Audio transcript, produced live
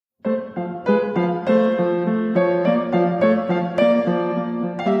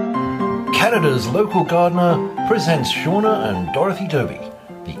Canada's Local Gardener presents Shauna and Dorothy Dobie,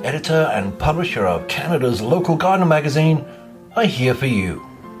 the editor and publisher of Canada's Local Gardener magazine, are here for you.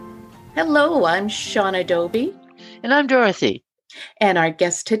 Hello, I'm Shauna Dobie. And I'm Dorothy. And our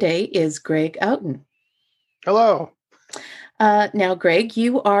guest today is Greg Outen. Hello. Now, Greg,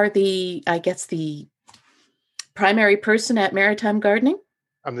 you are the primary person at Maritime Gardening?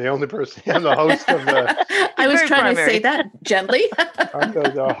 I'm the only person. I'm the host of the... I was trying to say that gently. I'm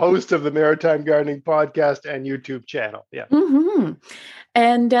the host of the Maritime Gardening podcast and YouTube channel. Yeah. Mm-hmm.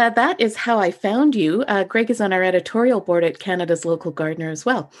 And that is how I found you. Greg is on our editorial board at Canada's Local Gardener as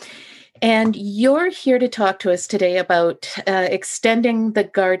well. And you're here to talk to us today about extending the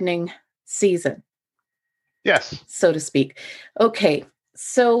gardening season. Yes. So to speak. Okay.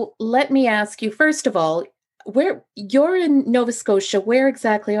 So let me ask you, first of all, where you're in Nova Scotia, where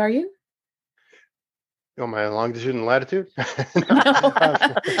exactly are you? Oh, my longitude and latitude?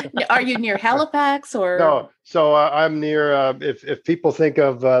 Are you near Halifax or? No. So I'm near, if people think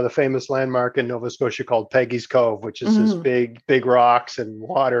of the famous landmark in Nova Scotia called Peggy's Cove, which is this big rocks and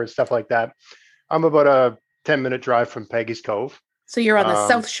water and stuff like that. I'm about a 10-minute drive from Peggy's Cove. So you're on the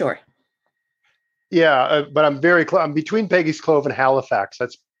South Shore. Yeah, but I'm very close. I'm between Peggy's Cove and Halifax.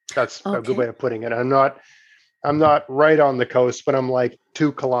 That's okay. A good way of putting it. I'm not right on the coast, but I'm like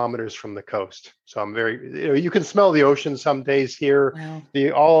 2 kilometers from the coast. So I'm very, you can smell the ocean some days here.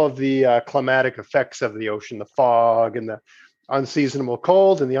 Wow. All of the climatic effects of the ocean, the fog and the unseasonable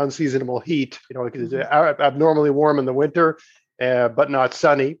cold and the unseasonable heat, it's abnormally warm in the winter, but not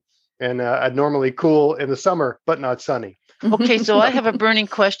sunny, and abnormally cool in the summer, but not sunny. Okay, so I have a burning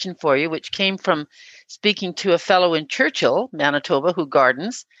question for you, which came from speaking to a fellow in Churchill, Manitoba, who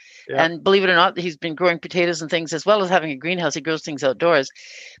gardens. Yeah. And believe it or not, he's been growing potatoes and things, as well as having a greenhouse. He grows things outdoors.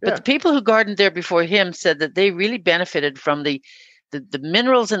 But the people who gardened there before him said that they really benefited from the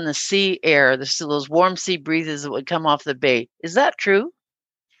minerals in the sea air, those warm sea breezes that would come off the bay. Is that true?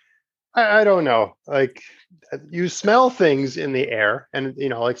 I don't know. Like, you smell things in the air, and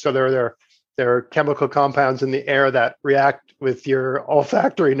so there are chemical compounds in the air that react with your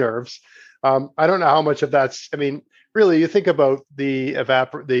olfactory nerves. I don't know how much of that's. I mean, really, you think about you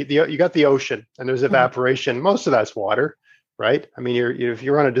got the ocean, and there's evaporation. Most of that's water, right? I mean, if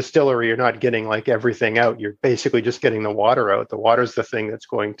you're on a distillery, you're not getting like everything out. You're basically just getting the water out. The water's the thing that's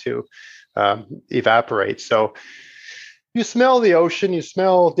going to evaporate. So you smell the ocean, you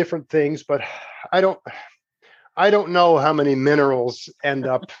smell different things, but I don't know how many minerals end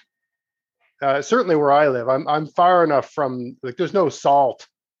up. Certainly where I live, I'm far enough from, like, there's no salt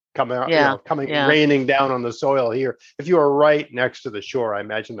coming out, raining down on the soil here. If you are right next to the shore, I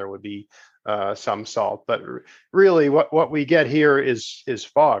imagine there would be some salt. But really, what we get here is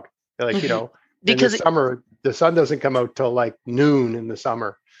fog. Like, because in the summer, the sun doesn't come out till like noon in the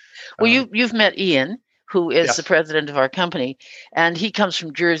summer. Well, you've met Ian, who is the president of our company, and he comes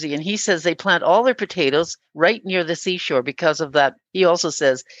from Jersey, and he says they plant all their potatoes right near the seashore because of that. He also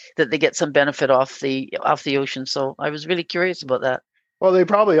says that they get some benefit off the ocean. So I was really curious about that. Well, they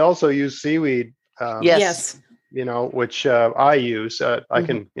probably also use seaweed. Yes. Which I use. I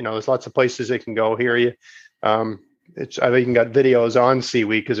can, there's lots of places they can go here. I've even got videos on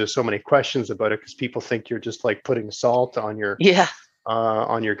seaweed because there's so many questions about it because people think you're just like putting salt on your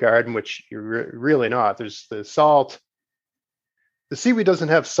on your garden, which you're really not. There's the salt. The seaweed doesn't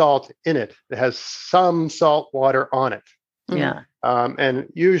have salt in it. It has some salt water on it. Yeah. And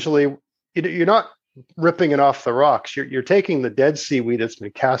usually you're not ripping it off the rocks. You're taking the dead seaweed that's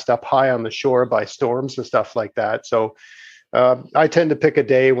been cast up high on the shore by storms and stuff like that. So I tend to pick a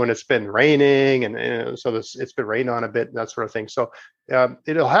day when it's been raining and it's been raining on a bit and that sort of thing. So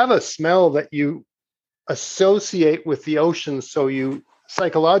it'll have a smell that you associate with the ocean, so you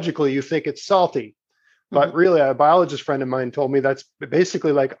psychologically you think it's salty, but really a biologist friend of mine told me that's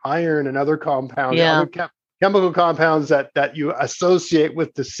basically like iron and other compounds, chemical compounds that you associate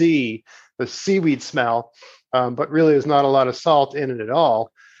with the sea, the seaweed smell, but really there's not a lot of salt in it at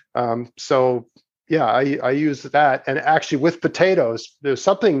all. So I use that, and actually with potatoes there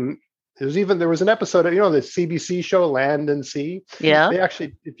was an episode of, the CBC show Land and Sea. Yeah. They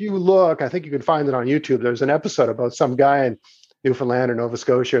actually, if you look, I think you can find it on YouTube. There's an episode about some guy in Newfoundland or Nova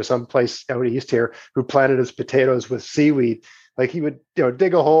Scotia or someplace out east here who planted his potatoes with seaweed. Like, he would,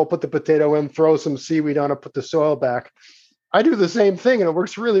 dig a hole, put the potato in, throw some seaweed on it, put the soil back. I do the same thing, and it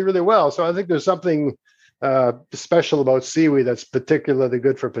works really, really well. So I think there's something special about seaweed that's particularly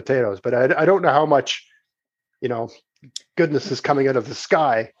good for potatoes. But I don't know how much, goodness is coming out of the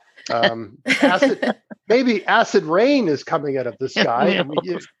sky. Acid rain is coming out of the sky. I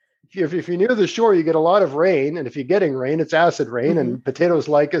mean, if you're near the shore, you get a lot of rain, and if you're getting rain, it's acid rain, and potatoes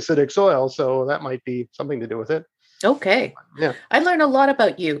like acidic soil, so that might be something to do with it. Okay. Yeah. I learned a lot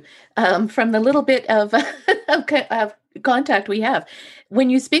about you from the little bit of, of contact we have. When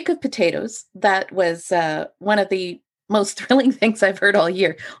you speak of potatoes, that was one of the most thrilling things I've heard all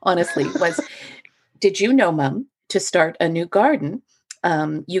year, honestly, was, did you know, Mum, to start a new garden,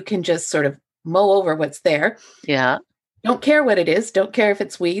 you can just sort of mow over what's there. Yeah. Don't care what it is. Don't care if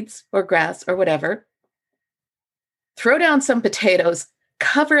it's weeds or grass or whatever. Throw down some potatoes,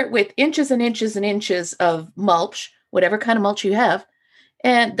 cover it with inches and inches and inches of mulch, whatever kind of mulch you have.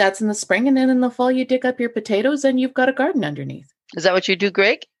 And that's in the spring. And then in the fall, you dig up your potatoes and you've got a garden underneath. Is that what you do,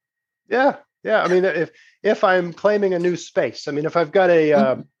 Greg? Yeah. I mean, if I'm claiming a new space, I mean, if I've got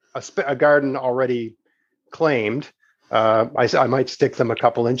a garden already claimed, I might stick them a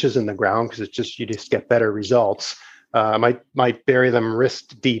couple inches in the ground because it's just, you just get better results. I might bury them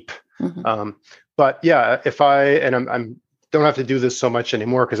wrist deep. But yeah, if I'm don't have to do this so much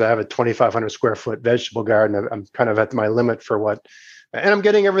anymore because I have a 2,500 square foot vegetable garden. I'm kind of at my limit for what, and I'm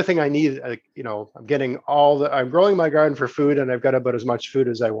getting everything I need. I'm growing my garden for food, and I've got about as much food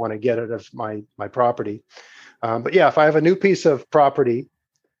as I want to get out of my property. But yeah, if I have a new piece of property,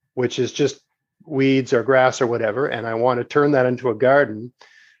 which is just weeds or grass or whatever, and I want to turn that into a garden,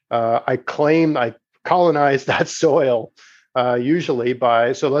 I colonize that soil usually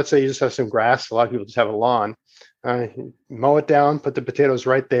so let's say you just have some grass. A lot of people just have a lawn. Mow it down, put the potatoes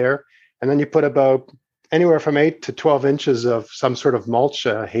right there, and then you put about anywhere from 8 to 12 inches of some sort of mulch.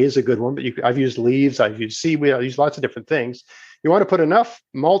 Hay is a good one, but I've used leaves, I've used seaweed, I've used lots of different things. You want to put enough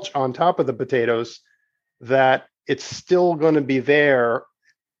mulch on top of the potatoes that it's still going to be there.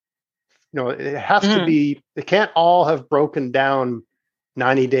 It has to be, it can't all have broken down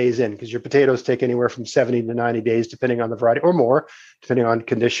 90 days in, because your potatoes take anywhere from 70 to 90 days, depending on the variety, or more, depending on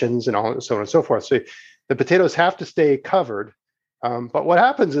conditions and all, so on and so forth. So the potatoes have to stay covered. But what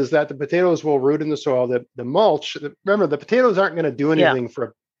happens is that the potatoes will root in the soil. The mulch, remember, the potatoes aren't going to do anything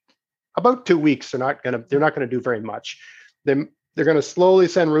for about 2 weeks. They're not going to do very much. They're going to slowly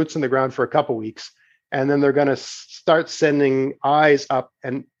send roots in the ground for a couple weeks, and then they're going to start sending eyes up,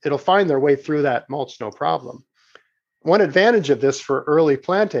 and it'll find their way through that mulch, no problem. One advantage of this for early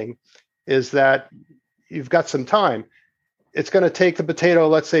planting is that you've got some time. It's going to take the potato,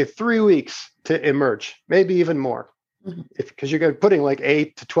 let's say, 3 weeks to emerge, maybe even more, because you're putting like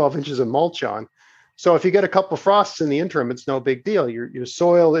 8 to 12 inches of mulch on. So if you get a couple of frosts in the interim, it's no big deal. Your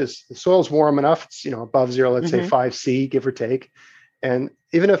soil's warm enough. It's above zero, let's say 5C, give or take. And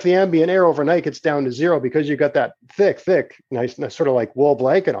even if the ambient air overnight gets down to zero, because you got that thick, nice sort of like wool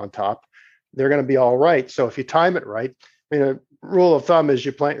blanket on top, they're going to be all right. So if you time it right, a rule of thumb is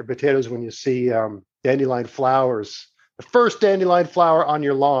you plant your potatoes when you see dandelion flowers. The first dandelion flower on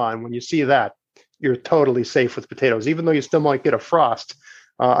your lawn, when you see that, you're totally safe with potatoes. Even though you still might get a frost,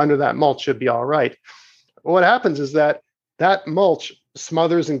 under that mulch should be all right. What happens is that mulch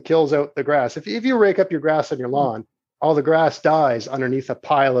smothers and kills out the grass. If you rake up your grass on your lawn, all the grass dies underneath a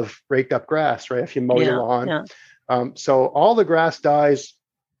pile of raked up grass, right? If you mow your lawn. So all the grass dies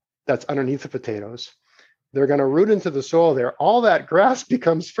that's underneath the potatoes. They're going to root into the soil there. All that grass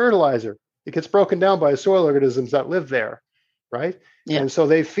becomes fertilizer. It gets broken down by soil organisms that live there, right? Yeah. And so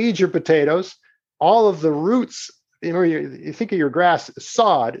they feed your potatoes. All of the roots, you think of your grass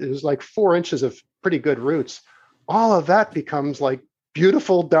sod, it was like 4 inches of pretty good roots. All of that becomes like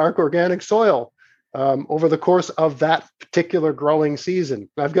beautiful, dark organic soil over the course of that particular growing season.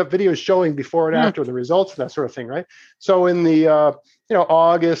 I've got videos showing before and after the results of that sort of thing, right? So in the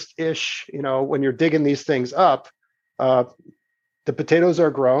August-ish, when you're digging these things up, the potatoes are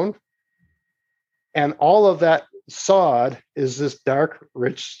grown, and all of that sod is this dark,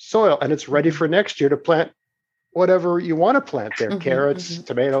 rich soil, and it's ready for next year to plant whatever you want to plant there, carrots,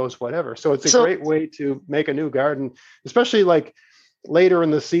 tomatoes, whatever. So it's a great way to make a new garden, especially like later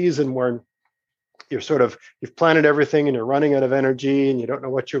in the season where you've planted everything and you're running out of energy and you don't know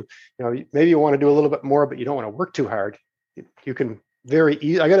what maybe you want to do a little bit more, but you don't want to work too hard. You can very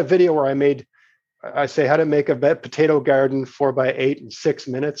easy. I got a video where I say how to make a potato garden 4x8 in 6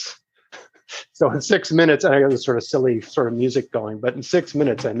 minutes. So in 6 minutes, I got this sort of silly sort of music going, but in 6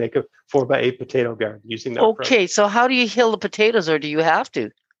 minutes, I make a 4x8 potato garden using that. Okay, so how do you hill the potatoes, or do you have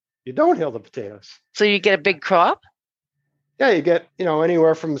to? You don't hill the potatoes. So you get a big crop? Yeah, you get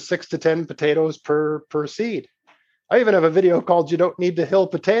anywhere from 6 to 10 potatoes per seed. I even have a video called "You Don't Need to Hill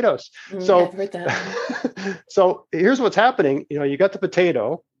Potatoes." So I've heard that. So here's what's happening. You got the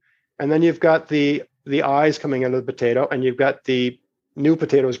potato, and then you've got the eyes coming out of the potato, and you've got the new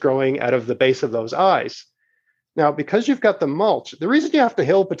potatoes growing out of the base of those eyes. Now, because you've got the mulch, the reason you have to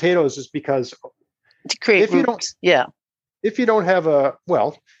hill potatoes is because to create if you don't, roots. Yeah. if you don't have a,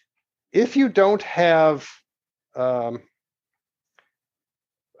 well, if you don't have, what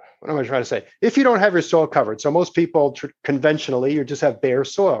am I trying to say? If you don't have your soil covered, so most people conventionally, you just have bare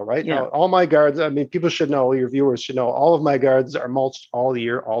soil, right? Yeah. Now, all my gardens, I mean, people should know, your viewers should know, all of my gardens are mulched all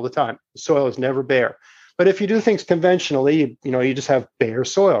year, all the time. The soil is never bare. But if you do things conventionally, you just have bare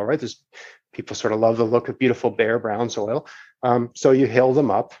soil, right? There's people sort of love the look of beautiful bare brown soil. So you hill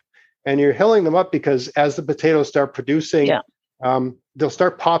them up, and you're hilling them up because as the potatoes start producing, they'll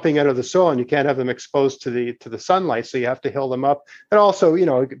start popping out of the soil, and you can't have them exposed to the sunlight. So you have to hill them up. And also,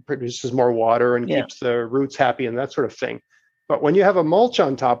 it produces more water and keeps the roots happy and that sort of thing. But when you have a mulch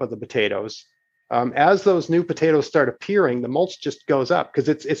on top of the potatoes, as those new potatoes start appearing, the mulch just goes up because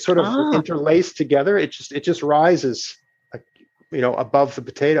it's sort of interlaced together. It just rises, above the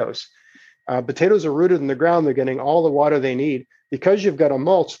potatoes. Potatoes are rooted in the ground. They're getting all the water they need. Because you've got a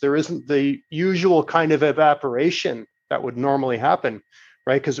mulch, there isn't the usual kind of evaporation that would normally happen,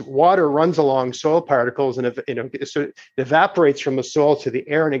 right? Because water runs along soil particles, and so it evaporates from the soil to the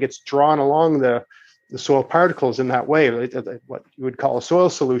air, and it gets drawn along the soil particles in that way, what you would call a soil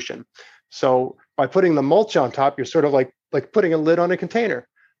solution. So by putting the mulch on top, you're sort of like putting a lid on a container.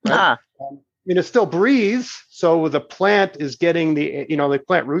 Right? It still breathes, so the plant is getting the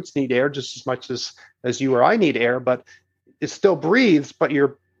plant roots need air just as much as you or I need air, but it still breathes, but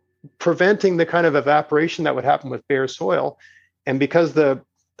you're preventing the kind of evaporation that would happen with bare soil. And because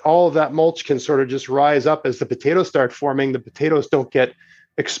all of that mulch can sort of just rise up as the potatoes start forming, the potatoes don't get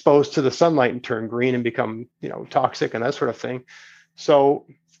exposed to the sunlight and turn green and become, toxic and that sort of thing. So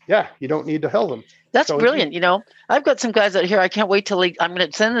you don't need to hill them. That's brilliant. I've got some guys out here. I can't wait till I'm going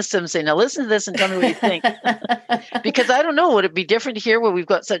to send this to them and say, now listen to this and tell me what you think. Because I don't know, would it be different here where we've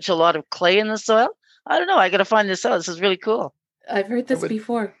got such a lot of clay in the soil? I don't know. I got to find this out. This is really cool. I've heard this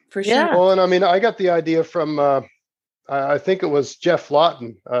before, for sure. Yeah. Well, and I mean, I got the idea from, I think it was Jeff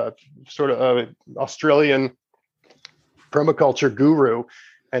Lawton, sort of Australian permaculture guru.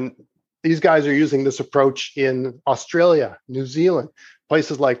 And these guys are using this approach in Australia, New Zealand,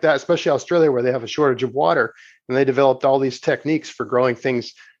 places like that, especially Australia, where they have a shortage of water. And they developed all these techniques for growing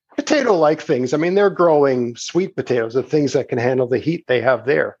things, potato-like things. I mean, they're growing sweet potatoes, the things that can handle the heat they have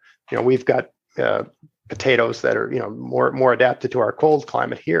there. We've got potatoes that are more adapted to our cold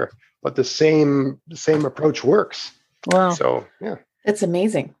climate here, but the same approach works. Wow. So that's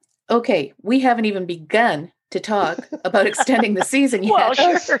amazing. Okay, we haven't even begun to talk about extending the season yet.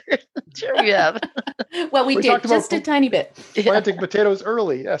 Well, sure we have. Well, we did just a tiny bit. Planting potatoes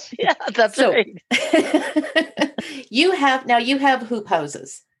early, yes. Yeah, that's right. You have hoop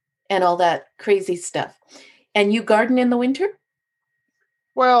houses and all that crazy stuff, and you garden in the winter?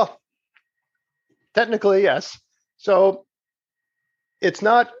 Well, technically, yes. So it's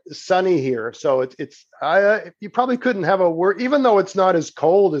not sunny here. So you probably couldn't have a word, even though it's not as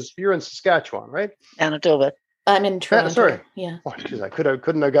cold as you're in Saskatchewan, right? Manitoba. I'm in Toronto. Sorry. Yeah. Oh, geez, I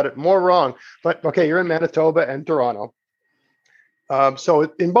couldn't have got it more wrong. But okay, you're in Manitoba and Toronto.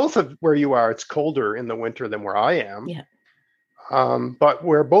 So in both of where you are, it's colder in the winter than where I am. Yeah. But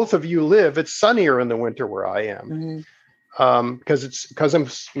where both of you live, it's sunnier in the winter where I am. Mm-hmm. Because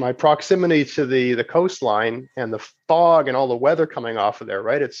of my proximity to the coastline and the fog and all the weather coming off of there,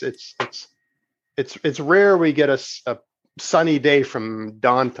 right? It's rare we get a sunny day from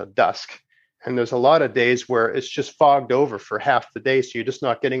dawn to dusk, and there's a lot of days where it's just fogged over for half the day, so you're just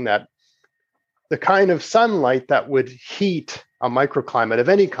not getting the kind of sunlight that would heat a microclimate of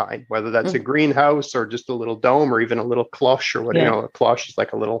any kind, whether that's a greenhouse or just a little dome or even a little cloche or what. A cloche is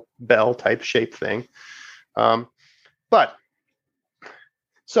like a little bell type shaped thing. But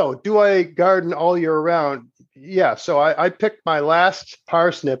so do I garden all year round? Yeah. So I picked my last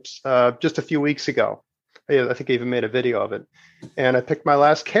parsnips just a few weeks ago. I think I even made a video of it. And I picked my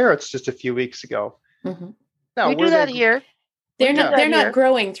last carrots just a few weeks ago. Mm-hmm. Now, we do that here. They're not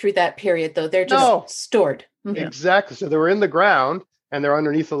growing through that period, though. They're just stored. Mm-hmm. Exactly. So they were in the ground and they're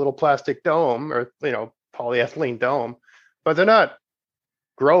underneath a little plastic dome or, polyethylene dome, but they're not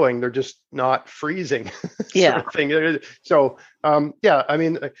growing. They're just not freezing. Yeah. Thing. So, I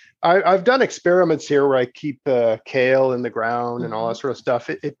mean, I've done experiments here where I keep kale in the ground and all that sort of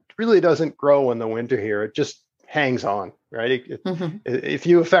stuff. It really doesn't grow in the winter here. It just hangs on, right? If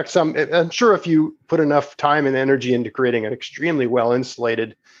you affect I'm sure if you put enough time and energy into creating an extremely well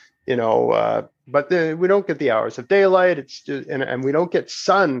insulated, but we don't get the hours of daylight. It's just, and we don't get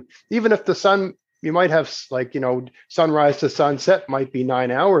sun. Even if the sun, you might have sunrise to sunset might be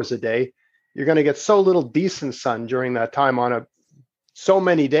 9 hours a day. You're going to get so little decent sun during that time on a so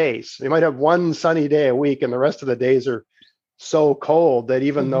many days. You might have one sunny day a week, and the rest of the days are so cold that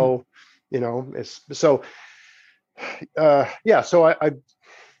even though, it's so. So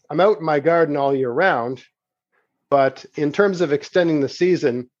I'm out in my garden all year round, but in terms of extending the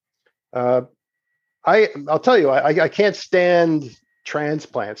season, I'll tell you, I can't stand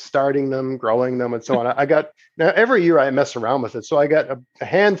transplants, starting them, growing them, and so on. Now every year I mess around with it. So I got a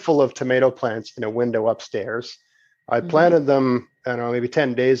handful of tomato plants in a window upstairs. I planted them, I don't know, maybe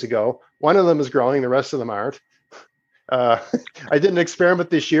 10 days ago. One of them is growing, the rest of them aren't. I did an experiment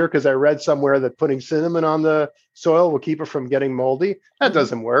this year because I read somewhere that putting cinnamon on the soil will keep it from getting moldy. That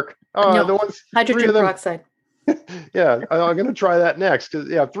doesn't work. No, hydrogen peroxide. Yeah, I'm going to try that next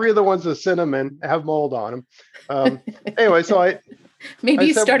because 3 of the ones with cinnamon have mold on them. Anyway, so maybe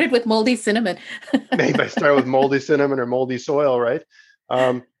you started with moldy cinnamon. Maybe I started with moldy cinnamon or moldy soil, right?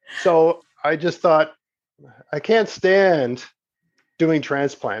 So I just thought I can't stand doing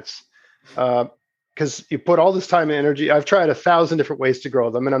transplants because you put all this time and energy. I've tried 1,000 different ways to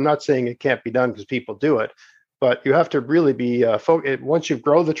grow them, and I'm not saying it can't be done because people do it. But you have to really be focused. Once you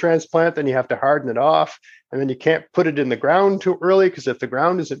grow the transplant, then you have to harden it off. And then you can't put it in the ground too early because if the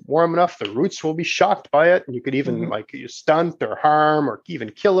ground isn't warm enough, the roots will be shocked by it. And you could even you stunt or harm or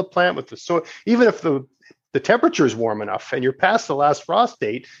even kill a plant with the soil. Even if the temperature is warm enough and you're past the last frost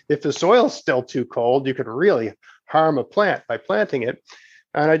date, if the soil's still too cold, you could really harm a plant by planting it.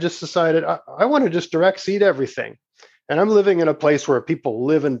 And I just decided I want to just direct seed everything. And I'm living in a place where people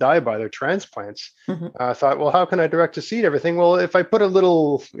live and die by their transplants. I thought, well, how can I direct to seed everything? Well, if I put a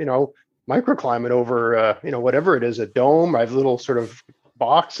little, microclimate over, whatever it is, a dome, I have little sort of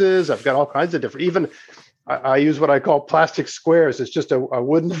boxes. I've got all kinds of different, even I use what I call plastic squares. It's just a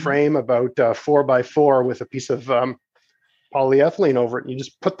wooden frame about 4x4 with a piece of polyethylene over it. And you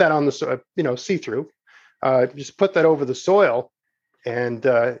just put that on the, see-through, just put that over the soil. And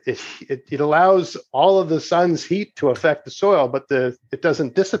it allows all of the sun's heat to affect the soil, but it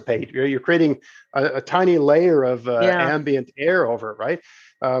doesn't dissipate. You're creating a tiny layer of ambient air over it, right?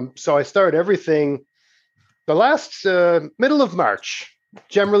 So I start everything. The last middle of March,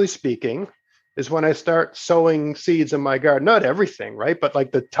 generally speaking, is when I start sowing seeds in my garden. Not everything, right? But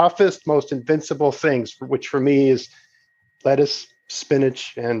like the toughest, most invincible things, which for me is lettuce,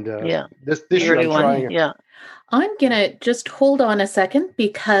 spinach, and this year I'm trying. Yeah. I'm going to just hold on a second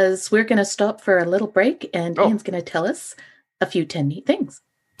because we're going to stop for a little break and Ian's going to tell us a few 10 neat things.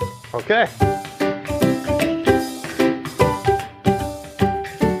 Okay.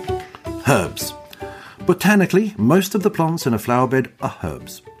 Herbs. Botanically, most of the plants in a flower bed are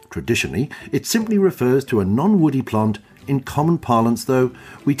herbs. Traditionally, it simply refers to a non-woody plant. In common parlance, though,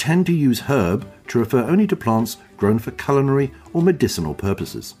 we tend to use herb to refer only to plants grown for culinary or medicinal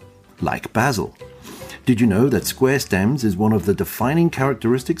purposes, like basil. Did you know that square stems is one of the defining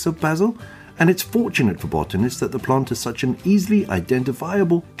characteristics of basil? And it's fortunate for botanists that the plant is such an easily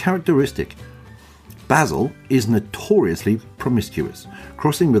identifiable characteristic. Basil is notoriously promiscuous,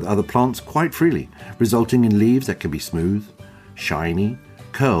 crossing with other plants quite freely, resulting in leaves that can be smooth, shiny,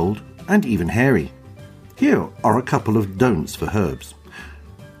 curled, and even hairy. Here are a couple of don'ts for herbs.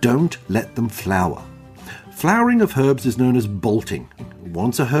 Don't let them flower. Flowering of herbs is known as bolting.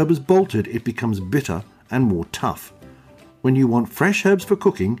 Once a herb is bolted, it becomes bitter and more tough. When you want fresh herbs for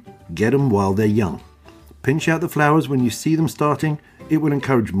cooking, get them while they're young. Pinch out the flowers when you see them starting. It will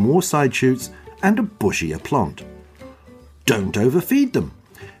encourage more side shoots and a bushier plant. Don't overfeed them.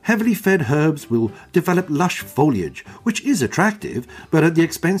 Heavily fed herbs will develop lush foliage, which is attractive, but at the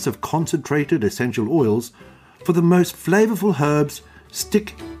expense of concentrated essential oils. For the most flavorful herbs,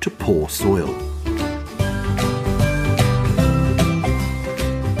 stick to poor soil.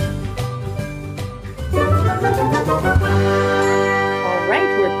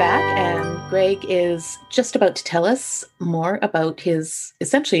 Greg is just about to tell us more about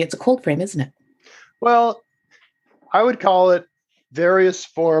essentially it's a cold frame, isn't it? Well, I would call it various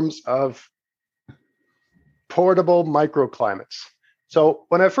forms of portable microclimates. So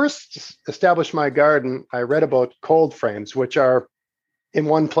when I first established my garden, I read about cold frames, which are in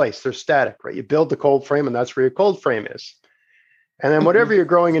one place. They're static, right? You build the cold frame and that's where your cold frame is. And then whatever you're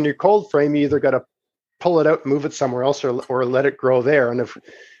growing in your cold frame, you either got to pull it out and move it somewhere else or let it grow there. And if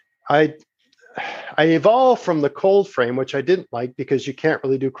I evolved from the cold frame, which I didn't like because you can't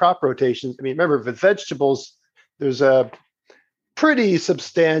really do crop rotations. I mean, remember with vegetables, there's a pretty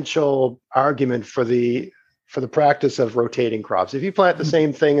substantial argument for the practice of rotating crops. If you plant the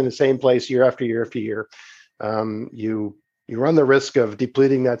same thing in the same place year after year after year, you run the risk of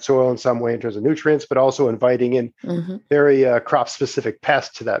depleting that soil in some way in terms of nutrients, but also inviting in very crop-specific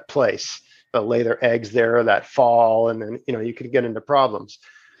pests to that place. lay their eggs there that fall, and then you can get into problems.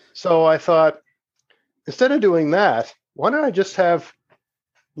 So I thought, instead of doing that, why don't I just have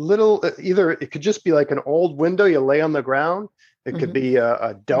little, either it could just be like an old window you lay on the ground. It could be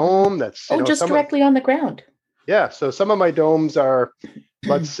a dome that's just directly on the ground. Yeah. So some of my domes are,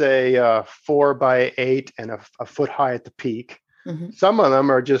 let's say, 4 by 8 and a foot high at the peak. Some of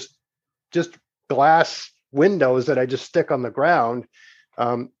them are just glass windows that I just stick on the ground.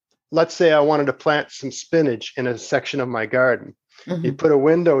 Let's say I wanted to plant some spinach in a section of my garden. You put a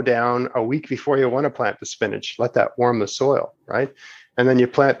window down a week before you want to plant the spinach. Let that warm the soil, right? And then you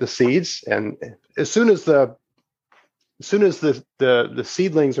plant the seeds. And as soon as the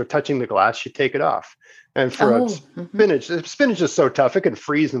seedlings are touching the glass, you take it off. And for spinach is so tough, it can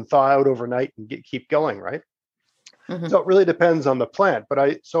freeze and thaw out overnight and keep going, right? So it really depends on the plant. But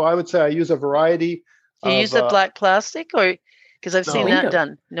I would say I use a variety. Do you use the black plastic, or because I've seen that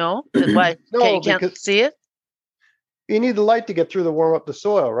done? No, why? No, you can't see it. You need the light to get through to warm up the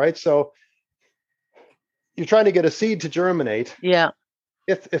soil, right? So you're trying to get a seed to germinate. Yeah.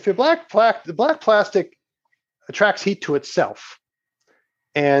 If your the black plastic attracts heat to itself,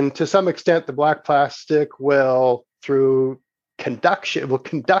 and to some extent, the black plastic will, through conduction, will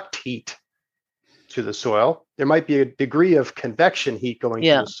conduct heat to the soil. There might be a degree of convection heat going to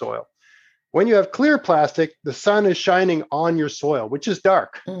the soil. When you have clear plastic, the sun is shining on your soil, which is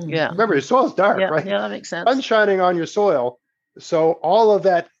dark. Yeah. Remember, your soil is dark, right? Yeah, that makes sense. Sun's shining on your soil. So all of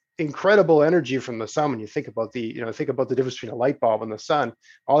that incredible energy from the sun, when you think about the difference between a light bulb and the sun,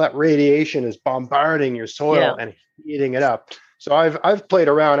 all that radiation is bombarding your soil and heating it up. So I've played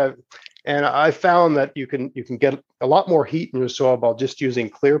around and I found that you can get a lot more heat in your soil by just using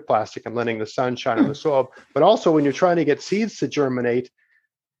clear plastic and letting the sun shine on the soil. But also when you're trying to get seeds to germinate,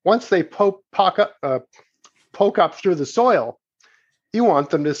 once they poke up through the soil, you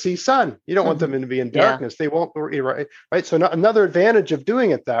want them to see sun. You don't want them to be in darkness. They won't, right? So another advantage of doing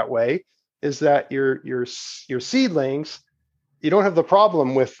it that way is that your seedlings, you don't have the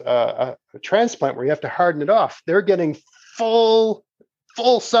problem with a transplant where you have to harden it off. They're getting full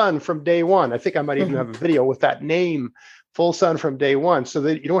sun from day one. I think I might even have a video with that name, full sun from day one, so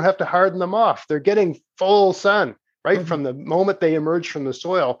that you don't have to harden them off. They're getting full sun, right? From the moment they emerge from the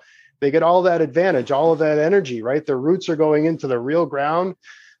soil. They get all that advantage, all of that energy, right? Their roots are going into the real ground.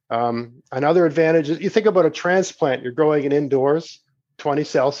 Another advantage is, you think about a transplant, you're growing it indoors, 20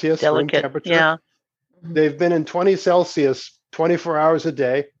 Celsius room temperature. Yeah. They've been in 20 Celsius 24 hours a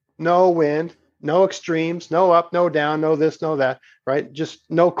day, no wind, no extremes, no up, no down, no this, no that, right? Just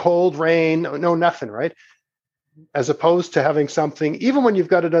no cold, rain, no nothing, right? As opposed to having something, even when you've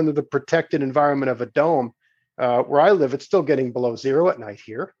got it under the protected environment of a dome, where I live, it's still getting below zero at night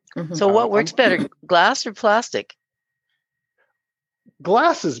here. So what works better, glass or plastic?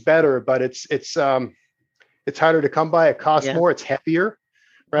 Glass is better, but it's harder to come by. It costs more. It's heavier.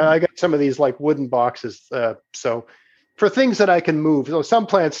 Right? I got some of these like wooden boxes. So for things that I can move, so some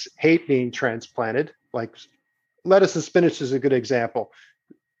plants hate being transplanted. Like lettuce and spinach is a good example.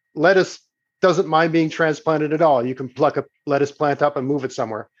 Lettuce doesn't mind being transplanted at all. You can pluck a lettuce plant up and move it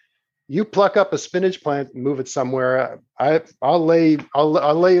somewhere. You pluck up a spinach plant and move it somewhere. I'll lay you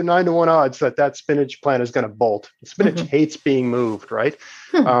 9-to-1 odds that spinach plant is going to bolt. Spinach hates being moved, right?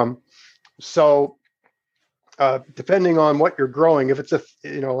 So depending on what you're growing, if it's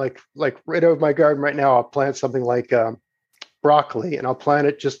like right over my garden right now, I'll plant something like broccoli, and I'll plant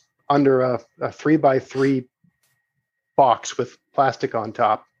it just under a 3x3 box with plastic on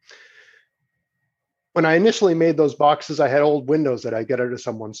top. When I initially made those boxes, I had old windows that I get out of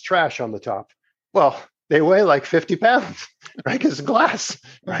someone's trash on the top. Well, they weigh like 50 pounds, right? Because it's glass,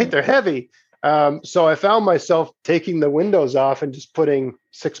 right? They're heavy. So I found myself taking the windows off and just putting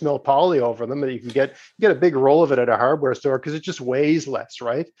 6 mil poly over them. And you can get a big roll of it at a hardware store because it just weighs less,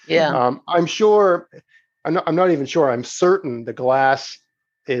 right? Yeah. I'm not even sure. I'm certain the glass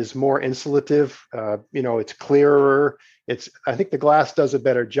is more insulative. It's clearer. I think the glass does a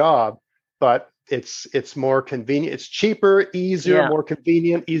better job, but it's more convenient. It's cheaper, easier, more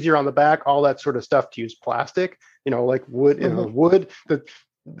convenient, easier on the back, all that sort of stuff to use plastic, like wood. Wood. The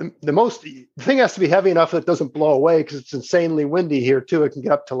thing has to be heavy enough that it doesn't blow away, because it's insanely windy here too. It can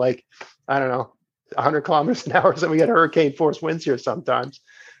get up to 100 kilometers an hour. So we get hurricane force winds here sometimes.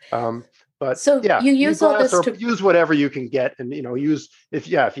 But so you use all this to use whatever you can get, and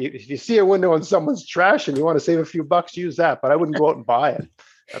if you see a window in someone's trash and you want to save a few bucks, use that. But I wouldn't go out and buy it.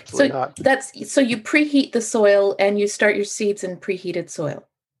 Absolutely not. So you preheat the soil and you start your seeds in preheated soil.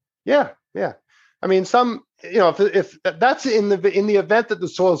 Yeah. I mean, if that's in the event that the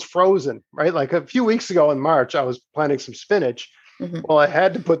soil is frozen, right? Like a few weeks ago in March, I was planting some spinach, Well, I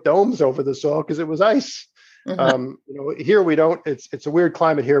had to put domes over the soil because it was ice. Here we don't. It's a weird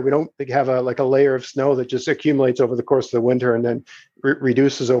climate here. We don't have a layer of snow that just accumulates over the course of the winter and then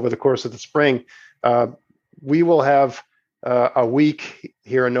reduces over the course of the spring. We will have a week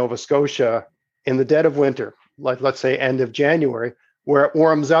here in Nova Scotia in the dead of winter, like let's say end of January, where it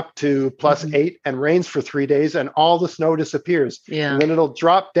warms up to +8 and rains for 3 days, and all the snow disappears. Yeah. And then it'll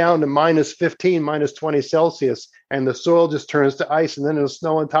drop down to -15, -20 Celsius, and the soil just turns to ice, and then it'll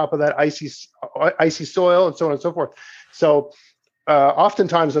snow on top of that icy soil, and so on and so forth. So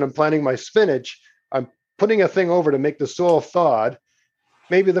oftentimes when I'm planting my spinach, I'm putting a thing over to make the soil thawed.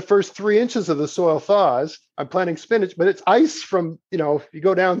 Maybe the first 3 inches of the soil thaws. I'm planting spinach, but it's ice from, if you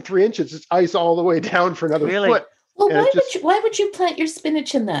go down 3 inches, it's ice all the way down for another foot. Well, why would you plant your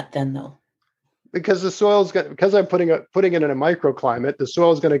spinach in that then, though? Because the soil's because I'm putting it in a microclimate, the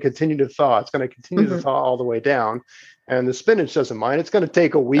soil is going to continue to thaw. It's going to continue to thaw all the way down, and the spinach doesn't mind. It's going to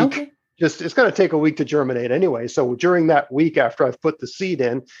take a week. Okay. It's going to take a week to germinate anyway. So during that week after I've put the seed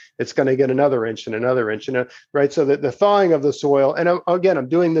in, it's going to get another inch and another inch, right? So that the thawing of the soil, and again, I'm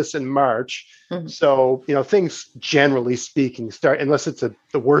doing this in March. So, things generally speaking start, unless it's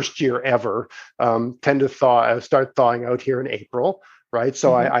the worst year ever, tend to start thawing out here in April, right?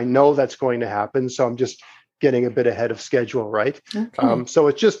 So I know that's going to happen. So I'm just getting a bit ahead of schedule, right? Okay. So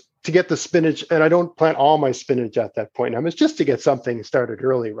it's just to get the spinach, and I don't plant all my spinach at that point. It's just to get something started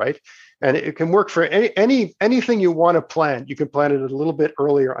early, right? And it can work for anything you want to plant. You can plant it a little bit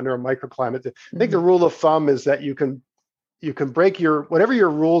earlier under a microclimate. I think the rule of thumb is that you can break whatever your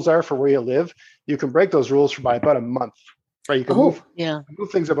rules are for where you live. You can break those rules by about a month, right? You can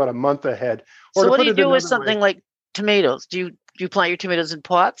move things about a month ahead. So what do you do with something like tomatoes? Do you plant your tomatoes in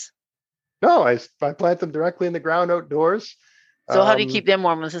pots? No, I plant them directly in the ground outdoors. So how do you keep them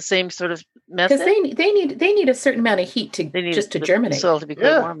warm? With the same sort of method? Because they need a certain amount of heat to germinate. Soil to be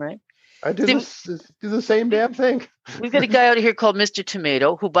quite warm, right? I do the same damn thing. We've got a guy out here called Mr.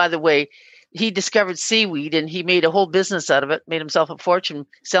 Tomato, who, by the way, he discovered seaweed and he made a whole business out of it, made himself a fortune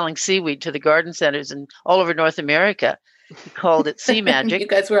selling seaweed to the garden centers and all over North America. He called it Sea Magic. You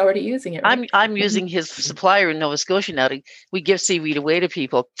guys were already using it, right? I'm using his supplier in Nova Scotia now. We give seaweed away to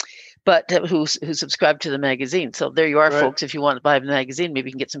people, but who subscribe to the magazine. So there you are, folks. If you want to buy the magazine, maybe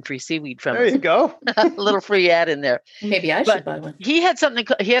you can get some free seaweed from us. There you go. A little free ad in there. Maybe I should buy one. He had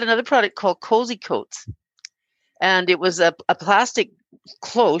another product called Cozy Coats. And it was a plastic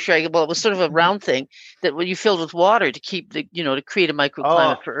cloche, right? Well, it was sort of a round thing that when you filled with water to keep to create a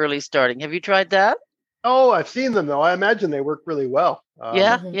microclimate for early starting. Have you tried that? Oh, I've seen them though. I imagine they work really well.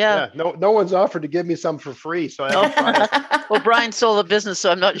 Yeah. No one's offered to give me some for free, so I haven't tried it. Well, Brian sold the business,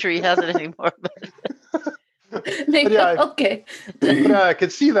 so I'm not sure he has it anymore. Maybe, okay. But I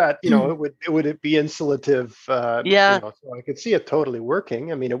could see that, it would be insulative. So I could see it totally working.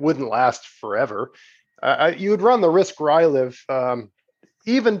 It wouldn't last forever. You would run the risk where I live,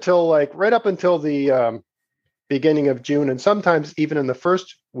 even till right up until the beginning of June, and sometimes even in the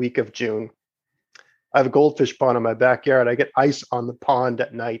first week of June. I have a goldfish pond in my backyard. I get ice on the pond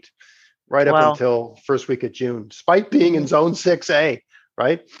at night, right up until first week of June, despite being in Zone 6A,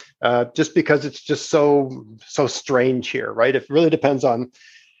 right? Just because it's just so strange here, right? It really depends on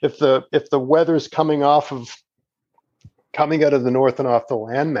if the weather's coming out of the north and off the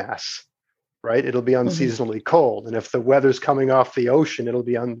landmass, right? It'll be unseasonably cold, and if the weather's coming off the ocean, it'll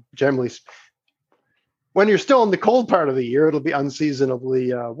be generally. When you're still in the cold part of the year, it'll be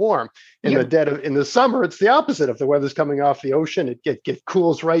unseasonably warm. In the summer, it's the opposite. If the weather's coming off the ocean, it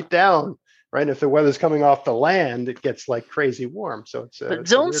cools right down, right? And if the weather's coming off the land, it gets like crazy warm. So but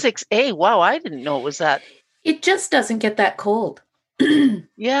Zone 6A, wow, I didn't know it was that. It just doesn't get that cold.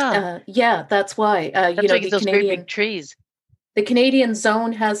 Yeah, that's why. That's like those great big trees. The Canadian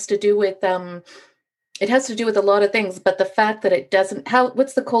zone has to do with it has to do with a lot of things, but the fact that it doesn't.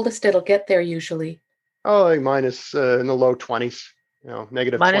 What's the coldest it'll get there usually? Oh, like minus in the low 20s,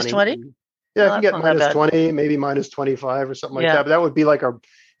 negative minus 20. Yeah, if you get minus 20, maybe minus 25 or something like that. But that would be like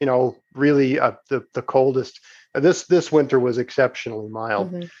really the coldest. This winter was exceptionally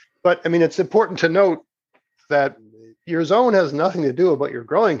mild. But it's important to note that your zone has nothing to do about your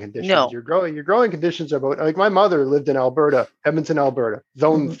growing conditions. No. Your growing conditions are about, like my mother lived in Alberta, Edmonton, Alberta,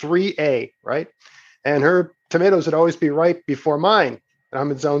 Zone 3A, right? And her tomatoes would always be ripe before mine. And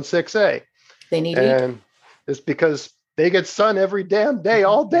I'm in Zone 6A. They need and heat. It's because they get sun every damn day,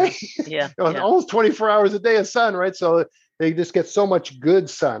 all day. Almost 24 hours a day of sun, right? So they just get so much good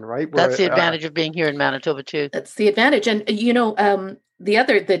sun, right? That's the advantage of being here in Manitoba too. That's the advantage. And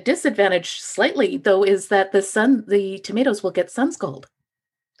the disadvantage slightly though is that the tomatoes will get sun scald.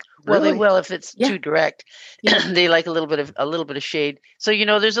 Well, they Really? will if it's Yeah. too direct. Yeah. They like a little bit of shade. So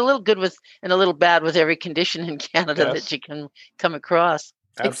there's a little good with and a little bad with every condition in Canada Yes. that you can come across,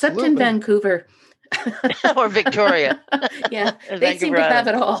 Except in Absolutely. Vancouver. or Victoria. Yeah, And they seem to have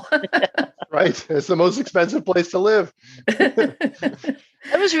Vancouver it all. Right. It's the most expensive place to live.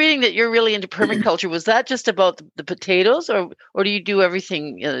 I was reading that you're really into permaculture. Was that just about the potatoes, or do you do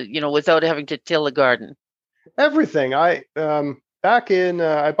everything, without having to till the garden? Everything. I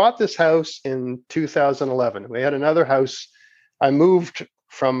bought this house in 2011. We had another house. I moved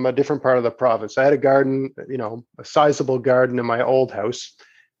from a different part of the province. I had a garden, a sizable garden in my old house.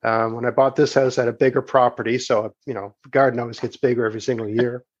 When I bought this house, I had a bigger property, so the garden always gets bigger every single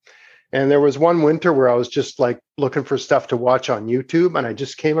year. And there was one winter where I was just like looking for stuff to watch on YouTube, and I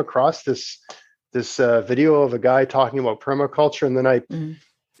just came across this video of a guy talking about permaculture, and then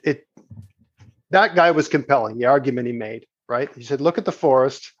that guy was compelling. The argument he made, right? He said, "Look at the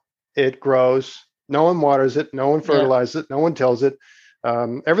forest; it grows. No one waters it. No one fertilizes it. No one tills it.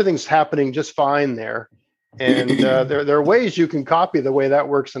 Everything's happening just fine there." And there are ways you can copy the way that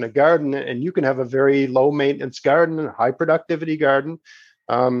works in a garden, and you can have a very low maintenance garden and a high productivity garden.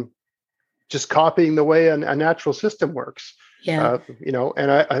 Just copying the way a natural system works. Yeah. And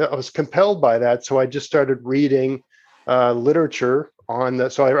I was compelled by that. So I just started reading literature on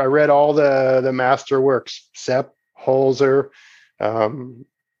that. So I read all the master works, Sepp, Holzer,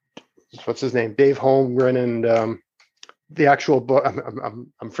 what's his name? Dave Holmgren, and the actual book.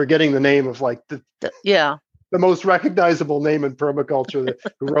 I'm forgetting the name of like the most recognizable name in permaculture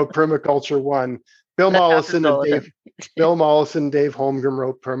who wrote Permaculture 1. Bill Mollison and Dave Holmgren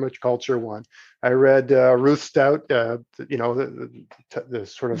wrote Permaculture 1. I read Ruth Stout, the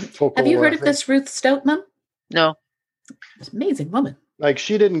sort of focal. Have you heard of this Ruth Stout, Mom? No. It's an amazing woman. Like,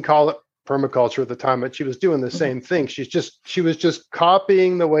 she didn't call it permaculture at the time, but she was doing the same thing. She was just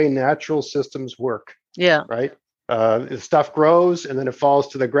copying the way natural systems work. Yeah. Right. The stuff grows and then it falls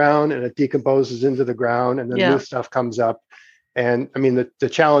to the ground and it decomposes into the ground, and then new stuff comes up. And I mean, the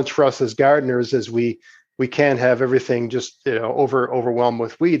challenge for us as gardeners is we can't have everything just overwhelmed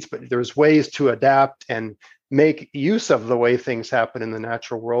with weeds, but there's ways to adapt and make use of the way things happen in the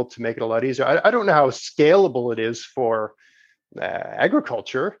natural world to make it a lot easier. I don't know how scalable it is for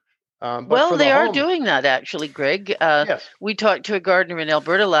agriculture. Well, they are doing that actually, Greg. Yes. We talked to a gardener in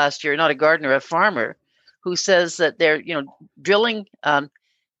Alberta last year, not a gardener, a farmer, who says that they're drilling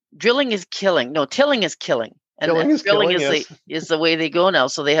is killing. No, tilling is killing. And drilling is the way they go now.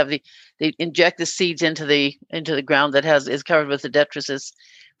 So they inject the seeds into the ground that is covered with the detritus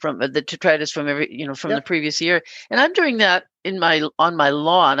from the detritus from the previous year. And I'm doing that on my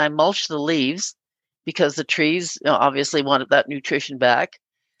lawn. I mulch the leaves because the trees obviously wanted that nutrition back.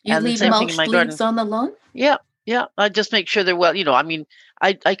 You and leave mulched leaves on the lawn? Yeah. I just make sure they're well.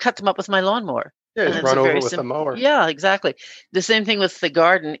 I cut them up with my lawnmower. Yeah, just run over with a mower. Yeah, exactly. The same thing with the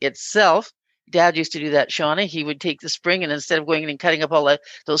garden itself. Dad used to do that, Shauna. He would take the spring, and instead of going in and cutting up all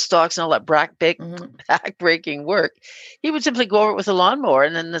those stalks and all that back-breaking work, he would simply go over it with a lawnmower,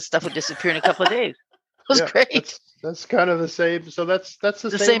 and then the stuff would disappear in a couple of days. It was great. That's kind of the same. So that's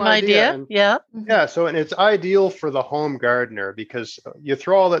the same idea. And, yeah. Yeah. So, and it's ideal for the home gardener because you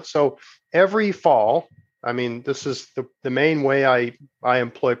throw all that. So every fall, I mean, this is the main way I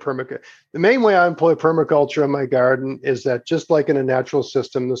employ permaculture. The main way I employ permaculture in my garden is that just like in a natural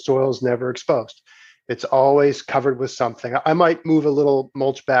system, the soil is never exposed. It's always covered with something. I might move a little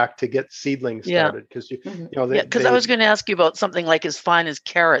mulch back to get seedlings started because because I was going to ask you about something like as fine as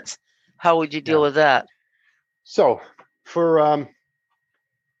carrots. How would you deal with that? So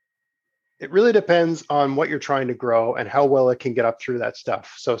it really depends on what you're trying to grow and how well it can get up through that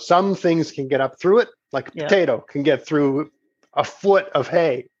stuff. So some things can get up through it, like a potato can get through a foot of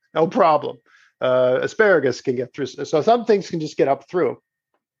hay, no problem. Asparagus can get through. So some things can just get up through.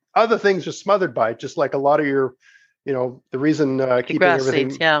 Other things are smothered by it, just like a lot of your, the reason keeping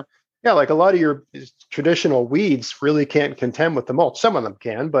everything. Yeah, like a lot of your traditional weeds really can't contend with the mulch. Some of them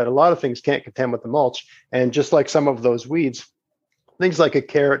can, but a lot of things can't contend with the mulch. And just like some of those weeds, things like a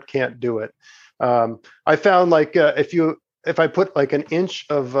carrot can't do it. I found like if I put like an inch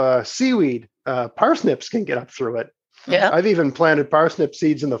of seaweed, parsnips can get up through it. Yeah, I've even planted parsnip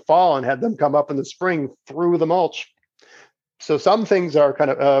seeds in the fall and had them come up in the spring through the mulch. So some things are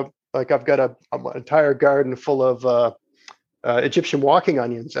kind of like I've got an entire garden full of Egyptian walking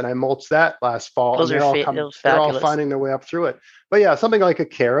onions, and I mulched that last fall. Those and they're all finding their way up through it. But yeah, something like a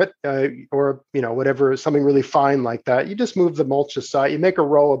carrot or whatever, something really fine like that. You just move the mulch aside. You make a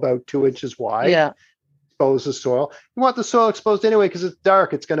row about 2 inches wide. Yeah. expose the soil. You want the soil exposed anyway because it's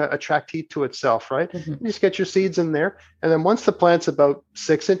dark. It's going to attract heat to itself, right? You just get your seeds in there. And then once the plant's about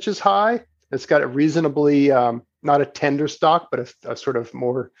 6 inches high, it's got a reasonably, not a tender stalk, but a sort of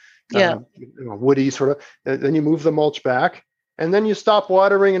more woody sort of, then you move the mulch back. And then you stop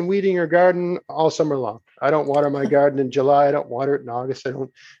watering and weeding your garden all summer long. I don't water my garden in July. I don't water it in August. I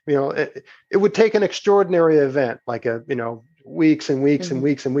don't, it would take an extraordinary event, like weeks and weeks and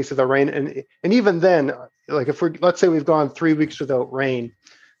weeks and weeks of the rain. And even then, like let's say we've gone 3 weeks without rain,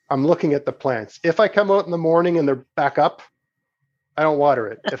 I'm looking at the plants. If I come out in the morning and they're back up, I don't water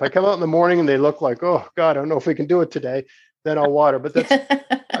it. If I come out in the morning and they look like, oh God, I don't know if we can do it today, then I'll water. But that's,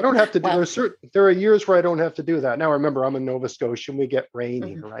 I don't have to do, there are years where I don't have to do that. Now, remember, I'm in Nova Scotia and we get rain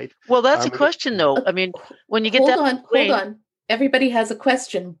here, right? Well, that's a question though. I mean, when you get hold on. Everybody has a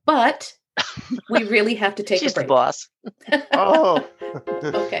question, but we really have to take She's a break. The boss. Oh.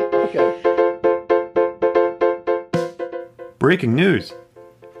 Okay. Breaking news.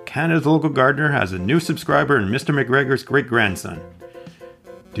 Canada's Local Gardener has a new subscriber in Mr. McGregor's great-grandson.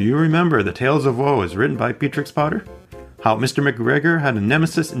 Do you remember The Tales of Woe as written by Beatrix Potter? How Mr. McGregor had a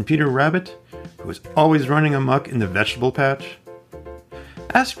nemesis in Peter Rabbit, who was always running amok in the vegetable patch?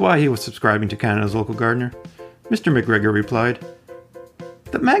 Asked why he was subscribing to Canada's Local Gardener, Mr. McGregor replied,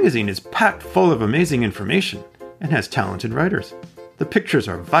 "The magazine is packed full of amazing information and has talented writers. The pictures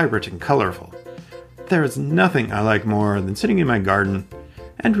are vibrant and colorful. There is nothing I like more than sitting in my garden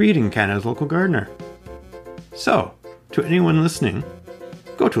and reading Canada's Local Gardener." So, to anyone listening,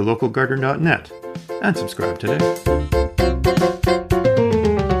 go to localgardener.net and subscribe today.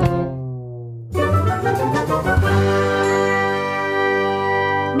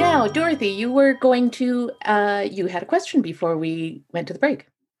 Now, Dorothy, you were going to, you had a question before we went to the break.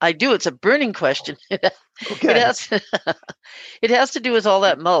 I do. It's a burning question. Okay. It has to do with all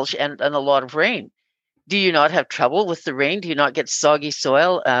that mulch and a lot of rain. Do you not have trouble with the rain? Do you not get soggy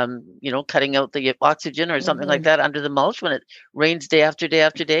soil, cutting out the oxygen or something like that under the mulch when it rains day after day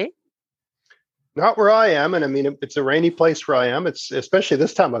after day? Not where I am. And I mean, it's a rainy place where I am. It's especially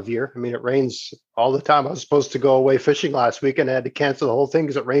this time of year. I mean, it rains all the time. I was supposed to go away fishing last week and I had to cancel the whole thing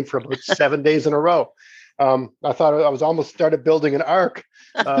because it rained for about 7 days in a row. I thought I was almost started building an ark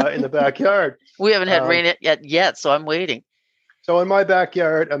in the backyard. We haven't had rain yet, so I'm waiting. So in my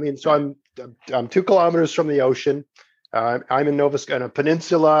backyard, I mean, so I'm 2 kilometers from the ocean. I'm in in a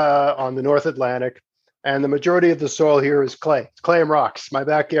peninsula on the North Atlantic, and the majority of the soil here is clay. It's clay and rocks. My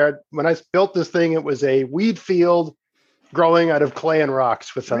backyard, when I built this thing, it was a weed field growing out of clay and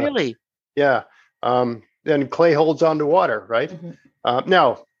rocks. Really? Yeah. And clay holds on to water, right?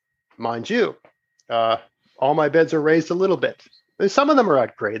 Now, mind you, all my beds are raised a little bit. Some of them are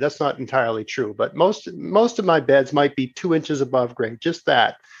at grade. That's not entirely true, but most of my beds might be 2 inches above grade, just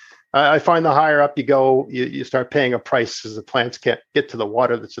that. I find the higher up you go, you start paying a price because the plants can't get to the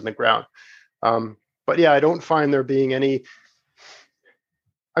water that's in the ground. But yeah, I don't find there being any.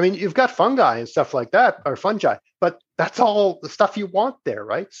 I mean, you've got fungi and stuff like that, or fungi, but that's all the stuff you want there,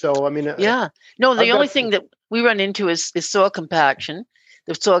 right? So, I mean, yeah. No, the only thing that we run into is soil compaction.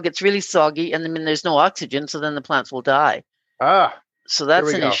 The soil gets really soggy, and then there's no oxygen, so then the plants will die. So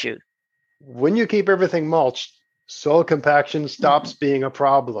that's an issue. When you keep everything mulched, soil compaction stops being a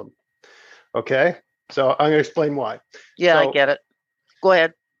problem. Okay, so I'm going to explain why. Yeah, I get it. Go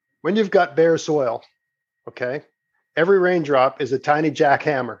ahead. When you've got bare soil, okay, every raindrop is a tiny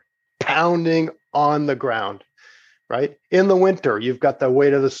jackhammer pounding on the ground, right? In the winter, you've got the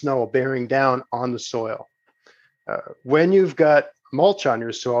weight of the snow bearing down on the soil. When you've got mulch on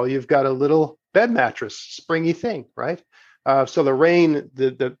your soil, you've got a little bed mattress, springy thing, right? So the rain,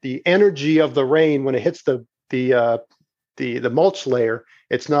 the energy of the rain when it hits the mulch layer,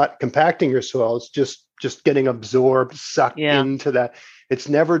 it's not compacting your soil. It's just getting absorbed, sucked into that. It's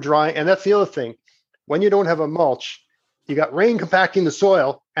never drying. And that's the other thing. When you don't have a mulch, you got rain compacting the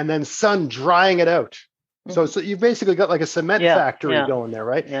soil and then sun drying it out. So you've basically got like a cement factory going there,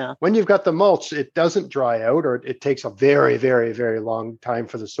 right? Yeah. When you've got the mulch, it doesn't dry out, or it takes a very, very, very long time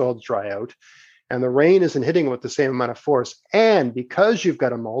for the soil to dry out. And the rain isn't hitting it with the same amount of force. And because you've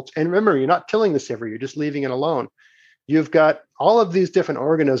got a mulch, and remember, you're not tilling this every year, you're just leaving it alone. You've got all of these different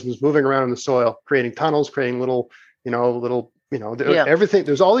organisms moving around in the soil, creating tunnels, creating everything.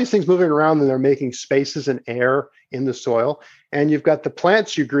 There's all these things moving around, and they're making spaces and air in the soil. And you've got the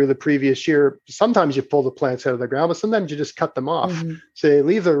plants you grew the previous year. Sometimes you pull the plants out of the ground, but sometimes you just cut them off. So they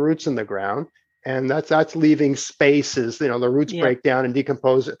leave their roots in the ground, and that's leaving spaces. The roots break down and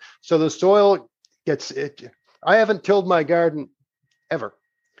decompose it. So the soil gets it. I haven't tilled my garden ever.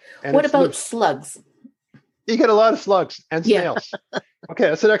 And what about slugs? You get a lot of slugs and Yeah. snails. Okay,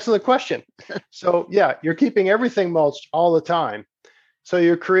 that's an excellent question. So yeah, you're keeping everything mulched all the time. So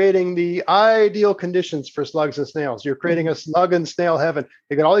you're creating the ideal conditions for slugs and snails. You're creating a slug and snail heaven.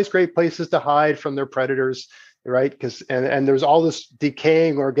 They got all these great places to hide from their predators, right? Because and there's all this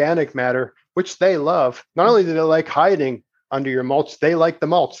decaying organic matter, which they love. Not only do they like hiding under your mulch, they like the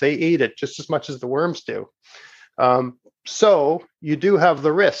mulch. They eat it just as much as the worms do. So you do have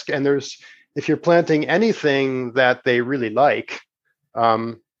the risk. And if you're planting anything that they really like,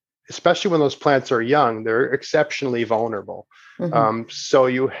 especially when those plants are young, they're exceptionally vulnerable. So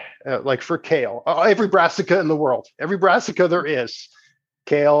you, like for kale, every brassica in the world, every brassica there is,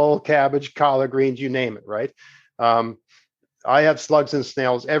 kale, cabbage, collard greens, you name it, right? I have slugs and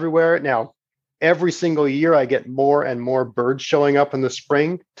snails everywhere. Now, every single year I get more and more birds showing up in the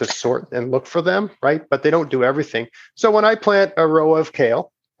spring to sort and look for them, right? But they don't do everything. So when I plant a row of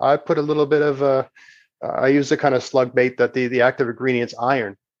kale, I put a little bit of, I use the kind of slug bait that the active ingredient's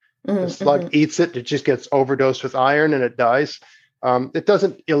iron. The slug eats it, it just gets overdosed with iron and it dies. It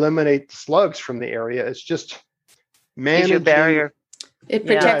doesn't eliminate the slugs from the area. It's just managing. Gives you a barrier. It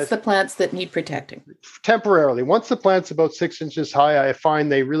protects the plants that need protecting. Temporarily. Once the plant's about 6 inches high, I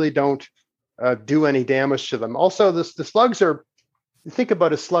find they really don't do any damage to them. Also, the slugs are, think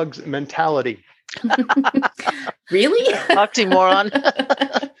about a slug's mentality. Really? Oxymoron.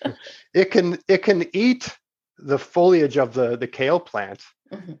 It can eat the foliage of the kale plant,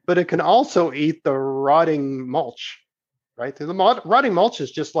 but it can also eat the rotting mulch, right? The rotting mulch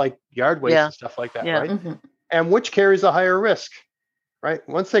is just like yard waste and stuff like that, right? And which carries a higher risk, right?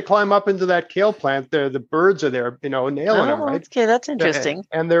 Once they climb up into that kale plant, the birds are there, nailing them, right? Okay, that's interesting.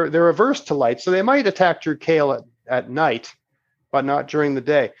 And they're averse to light, so they might attack your kale at night, but not during the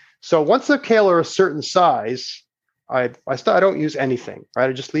day. So once the kale are a certain size, I don't use anything, right?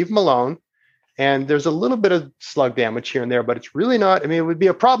 I just leave them alone. And there's a little bit of slug damage here and there, but it's really not. I mean, it would be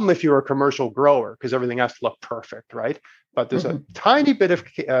a problem if you were a commercial grower because everything has to look perfect, right? But there's a tiny bit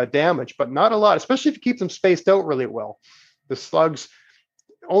of damage, but not a lot, especially if you keep them spaced out really well. The slugs,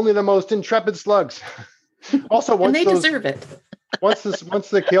 only the most intrepid slugs. Also, once and they deserve it. once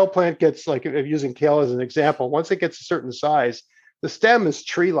the kale plant gets, like, if using kale as an example, once it gets a certain size, the stem is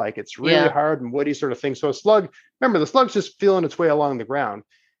tree-like. It's really hard and woody sort of thing. So a slug, remember, the slug's just feeling its way along the ground.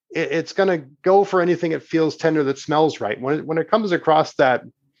 It's going to go for anything it feels tender that smells right. When it comes across that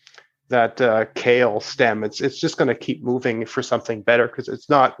kale stem, it's just going to keep moving for something better because it's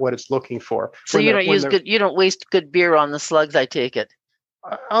not what it's looking for. So you don't waste good beer on the slugs, I take it.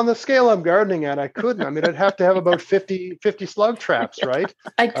 On the scale I'm gardening at, I couldn't. I mean, I'd have to have about 50 slug traps, right?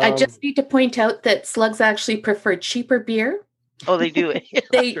 I just need to point out that slugs actually prefer cheaper beer. Oh, they do.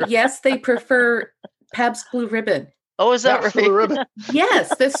 They prefer Pabst Blue Ribbon. Oh, is that right?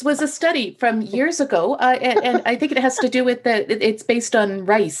 Yes, this was a study from years ago, and I think it has to do with it's based on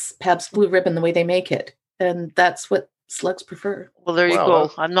rice, Pabst Blue Ribbon, the way they make it, and that's what slugs prefer. Well, there you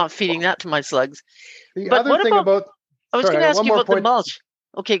go. I'm not feeding that to my slugs. I was going to ask you about the mulch.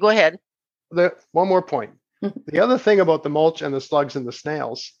 Okay, go ahead. One more point. The other thing about the mulch and the slugs and the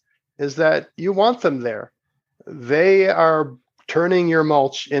snails is that you want them there. They are turning your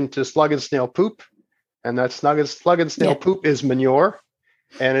mulch into slug and snail poop. And that slug and snail poop is manure,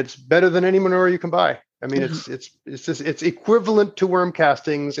 and it's better than any manure you can buy. I mean, it's equivalent to worm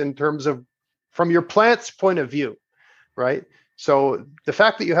castings in terms of from your plant's point of view, right? So the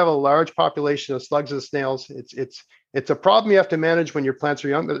fact that you have a large population of slugs and snails, it's a problem you have to manage when your plants are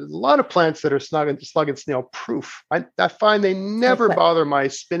young. There's a lot of plants that are slug and snail proof. I find they never bother my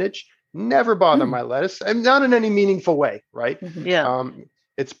spinach, never bother my lettuce, and not in any meaningful way, right?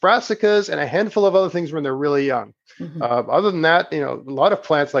 It's brassicas and a handful of other things when they're really young. Other than that, a lot of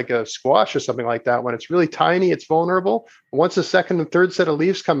plants like a squash or something like that, when it's really tiny, it's vulnerable. Once the second and third set of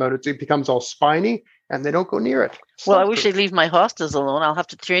leaves come out, it becomes all spiny and they don't go near it. Well, I wish they'd leave my hostas alone. I'll have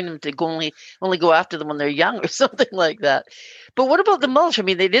to train them to only go after them when they're young or something like that. But what about the mulch? I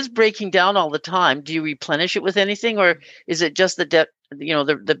mean, it is breaking down all the time. Do you replenish it with anything, or is it just the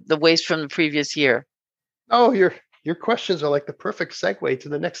waste from the previous year? Oh, your questions are like the perfect segue to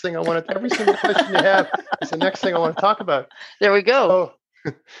the next thing I want to. Every single question you have is the next thing I want to talk about. There we go.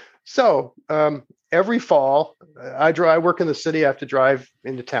 So every fall, I work in the city. I have to drive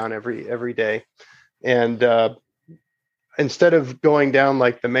into town every day, and instead of going down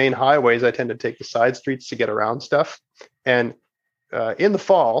like the main highways, I tend to take the side streets to get around stuff. And in the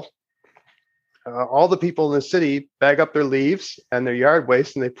fall, all the people in the city bag up their leaves and their yard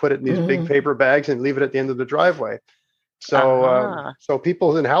waste, and they put it in these big paper bags and leave it at the end of the driveway. So, so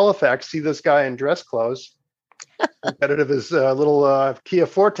people in Halifax see this guy in dress clothes, competitive his little Kia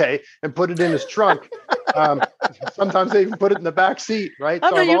Forte, and put it in his trunk. Sometimes they even put it in the back seat, right?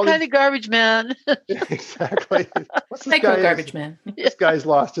 I'm you kind of garbage man. Exactly. What's this Micro guy garbage man. This guy's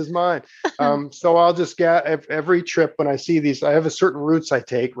lost his mind. So I'll just get every trip when I see these. I have a certain routes I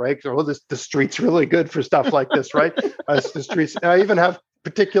take, right? So the street's really good for stuff like this, right? The streets. I even have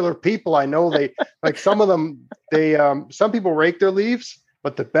particular people I know. They like some of them. Some people rake their leaves,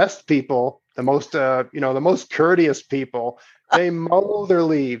 but the best people, the most courteous people, they mow their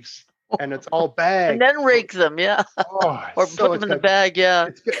leaves. And it's all bagged. And then rake them, yeah. Oh, or put them in the bag, yeah.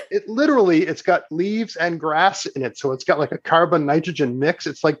 It's got leaves and grass in it. So it's got like a carbon nitrogen mix.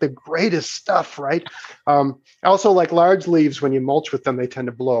 It's like the greatest stuff, right? Also, like large leaves, when you mulch with them, they tend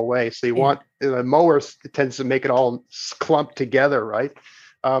to blow away. So you want the mower tends to make it all clump together, right?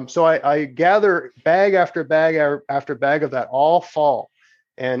 So I gather bag after bag after bag of that all fall.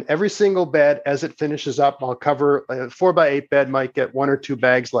 And every single bed, as it finishes up, I'll cover a 4x8 bed might get 1 or 2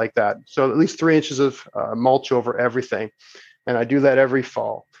 bags like that. So at least 3 inches of mulch over everything. And I do that every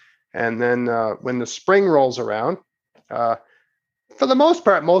fall. And then when the spring rolls around, for the most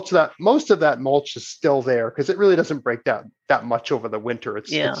part, most of that mulch is still there because it really doesn't break down that much over the winter.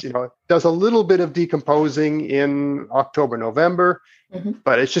 It's it does a little bit of decomposing in October, November,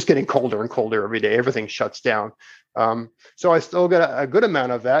 but it's just getting colder and colder every day. Everything shuts down. So I still get a good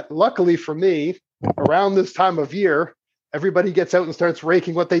amount of that. Luckily for me, around this time of year, everybody gets out and starts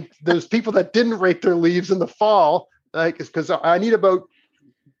raking there's people that didn't rake their leaves in the fall, like, because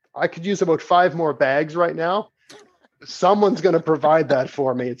I could use about 5 more bags right now. Someone's going to provide that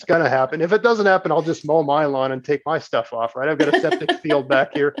for me. It's going to happen. If it doesn't happen, I'll just mow my lawn and take my stuff off, right? I've got a septic field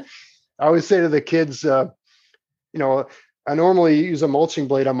back here. I always say to the kids, I normally use a mulching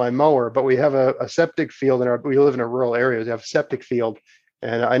blade on my mower, but we have a septic field we live in a rural area. We have a septic field,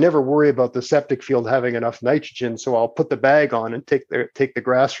 and I never worry about the septic field having enough nitrogen. So I'll put the bag on and take the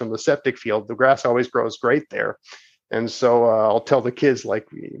grass from the septic field. The grass always grows great there. And so I'll tell the kids, like,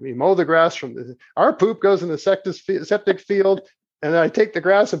 we mow the grass our poop goes in the septic field. And then I take the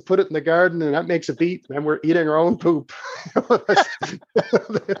grass and put it in the garden, and that makes a beet, and we're eating our own poop. Remember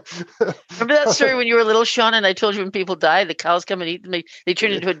that story when you were little, Sean, and I told you when people die, the cows come and eat them. They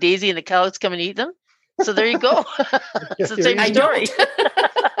turn into a daisy, and the cows come and eat them. So there you go. It's the same story.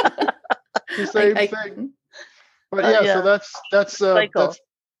 The same thing. But so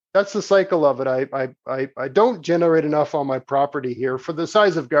that's the cycle of it. I don't generate enough on my property here for the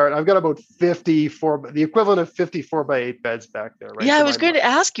size of garden. I've got about the equivalent of 54x8 beds back there. Right? Yeah, I was going to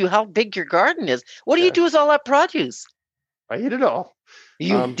ask you how big your garden is. What do you do with all that produce? I eat it all.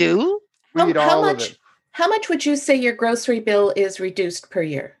 You do? How much would you say your grocery bill is reduced per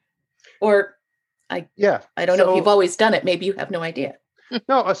year? Or I don't know if you've always done it. Maybe you have no idea.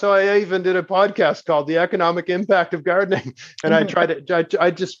 No, so I even did a podcast called "The Economic Impact of Gardening," and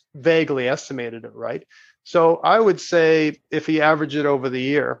I just vaguely estimated it, right? So I would say if you average it over the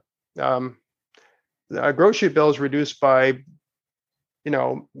year, our grocery bill is reduced by,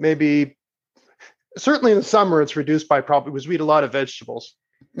 maybe, certainly in the summer it's reduced by because we eat a lot of vegetables.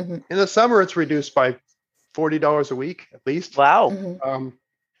 Mm-hmm. In the summer it's reduced by $40 a week at least. Wow. Mm-hmm.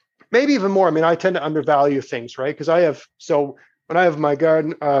 Maybe even more. I mean, I tend to undervalue things, right? Because when I have my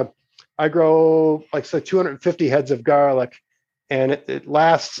garden, I grow like 250 heads of garlic, and it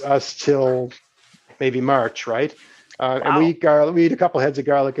lasts us till maybe March, right? Wow. And we eat garlic. We eat a couple heads of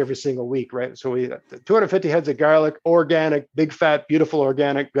garlic every single week, right? So 250 heads of garlic, organic, big fat, beautiful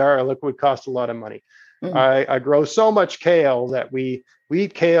organic garlic would cost a lot of money. Mm-hmm. I grow so much kale that we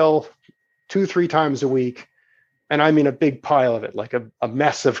eat kale 2-3 times a week. And I mean a big pile of it, like a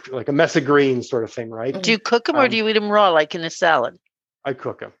mess of greens sort of thing, right? Do you cook them or do you eat them raw, like in a salad? I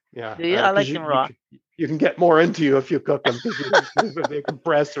cook them, yeah. Do you? I like them raw. You can get more into you if you cook them because they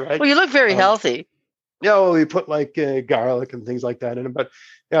compress, right? Well, you look very healthy. Yeah, well, we put like garlic and things like that in it. But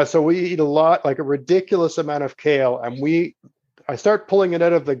yeah, so we eat a lot, like a ridiculous amount of kale. And I start pulling it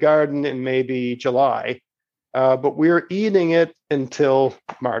out of the garden in maybe July. But we're eating it until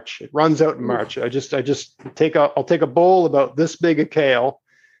March. It runs out in March. I'll take a bowl about this big of kale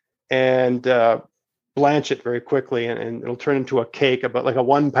and blanch it very quickly, and it'll turn into a cake, about like a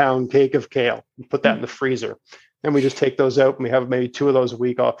 1 pound cake of kale. And put that in the freezer. Then we just take those out, and we have maybe 2 of those a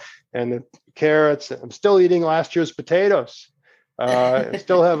week. And the carrots. I'm still eating last year's potatoes. I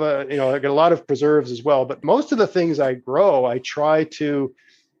still have I get a lot of preserves as well. But most of the things I grow, I try to.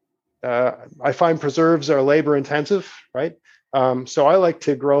 I find preserves are labor intensive, right? So I like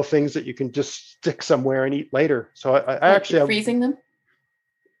to grow things that you can just stick somewhere and eat later. So I actually have freezing them.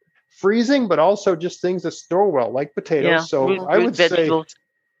 Freezing, but also just things that store well, like potatoes. Yeah, so I would say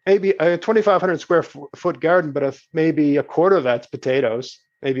maybe a 2,500 square foot garden, but maybe a quarter of that's potatoes,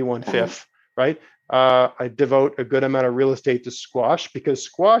 maybe 1/5, right? I devote a good amount of real estate to squash, because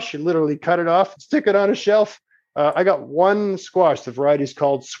squash, you literally cut it off, stick it on a shelf. I got one squash. The variety is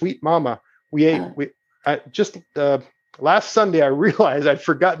called Sweet Mama. Last Sunday, I realized I'd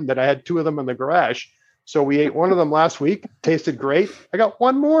forgotten that I had 2 of them in the garage. So we ate one of them last week. Tasted great. I got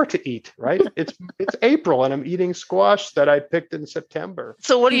one more to eat, right? It's April, and I'm eating squash that I picked in September.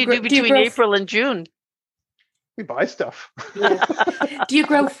 So what do you do between April and June? We buy stuff. Yeah. Do you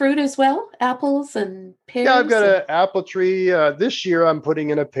grow fruit as well? Apples and pears? Yeah, I've got an apple tree. This year, I'm putting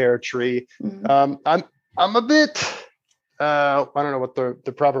in a pear tree. Mm-hmm. I'm a bit, I don't know what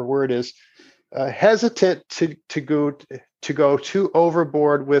the proper word is, hesitant to go too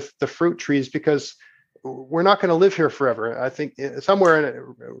overboard with the fruit trees, because we're not going to live here forever. I think somewhere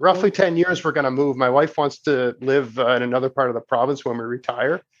in roughly 10 years, we're going to move. My wife wants to live in another part of the province when we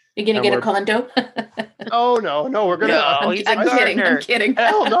retire. You're going to get a condo? Oh, no, we're going to. No, I'm kidding.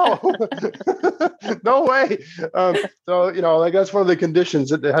 Hell no. No way. So, that's one of the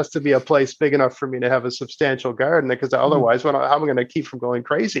conditions. It has to be a place big enough for me to have a substantial garden, because otherwise, how am I going to keep from going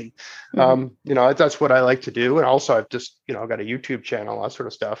crazy? Mm-hmm. That's what I like to do. And also, I've just, got a YouTube channel, that sort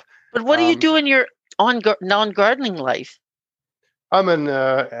of stuff. But what do you do in your non-gardening life? I'm an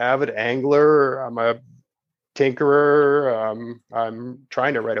avid angler. I'm a tinkerer. I'm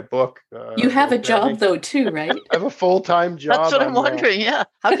trying to write a book. You have a job though too, right? I have a full-time job. That's what I'm wondering. Yeah,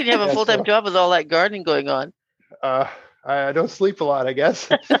 how can you have a full-time job with all that gardening going on? I don't sleep a lot, I guess.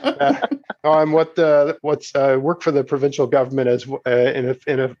 I'm work for the provincial government as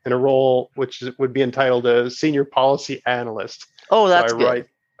in a role which would be entitled a senior policy analyst. Oh, that's good.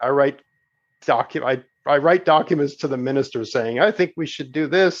 I write documents to the minister saying, I think we should do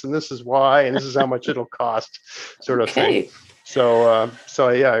this, and this is why, and this is how much it'll cost, sort of thing. So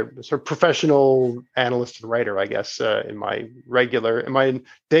yeah, sort of professional analyst and writer, I guess, in my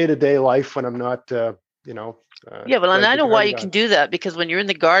day-to-day life when I'm not, yeah, well, and I know why you can do that, because when you're in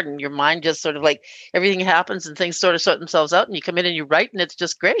the garden, your mind just sort of like everything happens and things sort of sort themselves out, and you come in and you write, and it's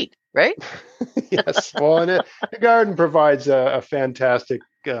just great, right? Yes. Well, and the garden provides a fantastic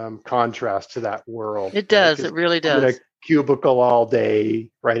contrast to that world. It does. It really does. I'm in a cubicle all day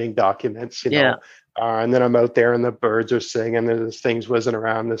writing documents, know. And then I'm out there and the birds are singing and there's things whizzing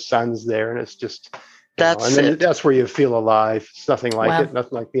around, the sun's there, and it's just that's where you feel alive. It's nothing like it.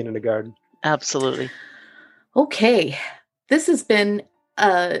 Nothing like being in a garden. Absolutely. Okay. This has been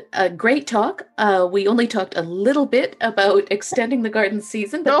a great talk. We only talked a little bit about extending the garden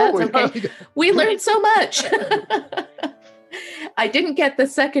season, but that's okay. We learned so much. I didn't get the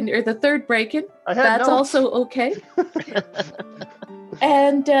second or the third break-in. That's also okay.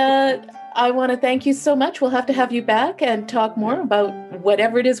 And I want to thank you so much. We'll have to have you back and talk more about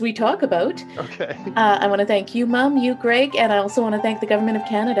whatever it is we talk about. Okay. I want to thank you, Mom, you, Greg, and I also want to thank the Government of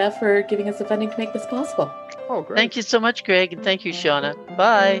Canada for giving us the funding to make this possible. Oh, great. Thank you so much, Greg, and thank you, Shauna.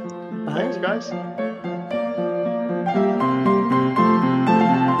 Bye. Thanks, guys.